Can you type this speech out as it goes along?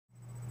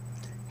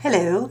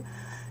Hello,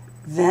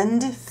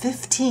 Vend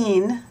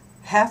 15,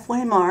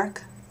 halfway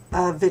mark,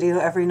 video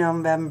every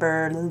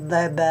November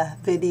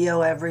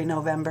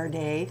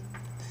day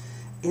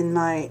in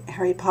my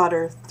Harry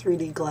Potter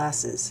 3D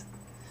glasses.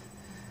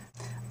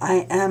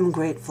 I am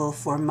grateful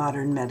for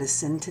modern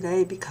medicine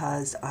today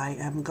because I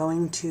am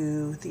going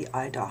to the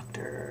eye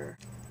doctor,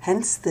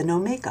 hence the no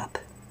makeup.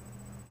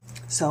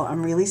 So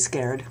I'm really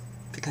scared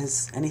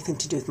because anything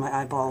to do with my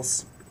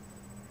eyeballs.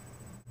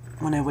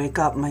 When I wake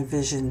up, my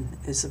vision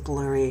is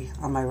blurry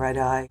on my right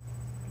eye.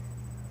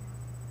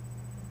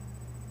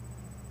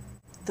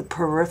 The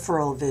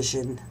peripheral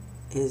vision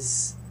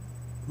is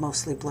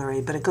mostly blurry,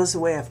 but it goes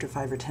away after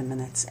 5 or 10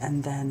 minutes,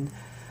 and then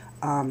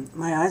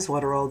my eyes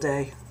water all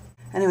day.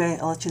 Anyway,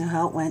 I'll let you know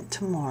how it went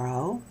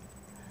tomorrow.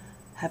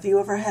 Have you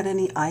ever had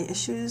any eye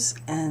issues?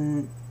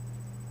 And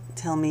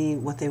tell me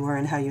what they were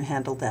and how you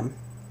handled them.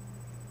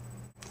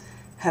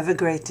 Have a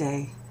great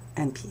day,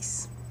 and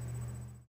peace.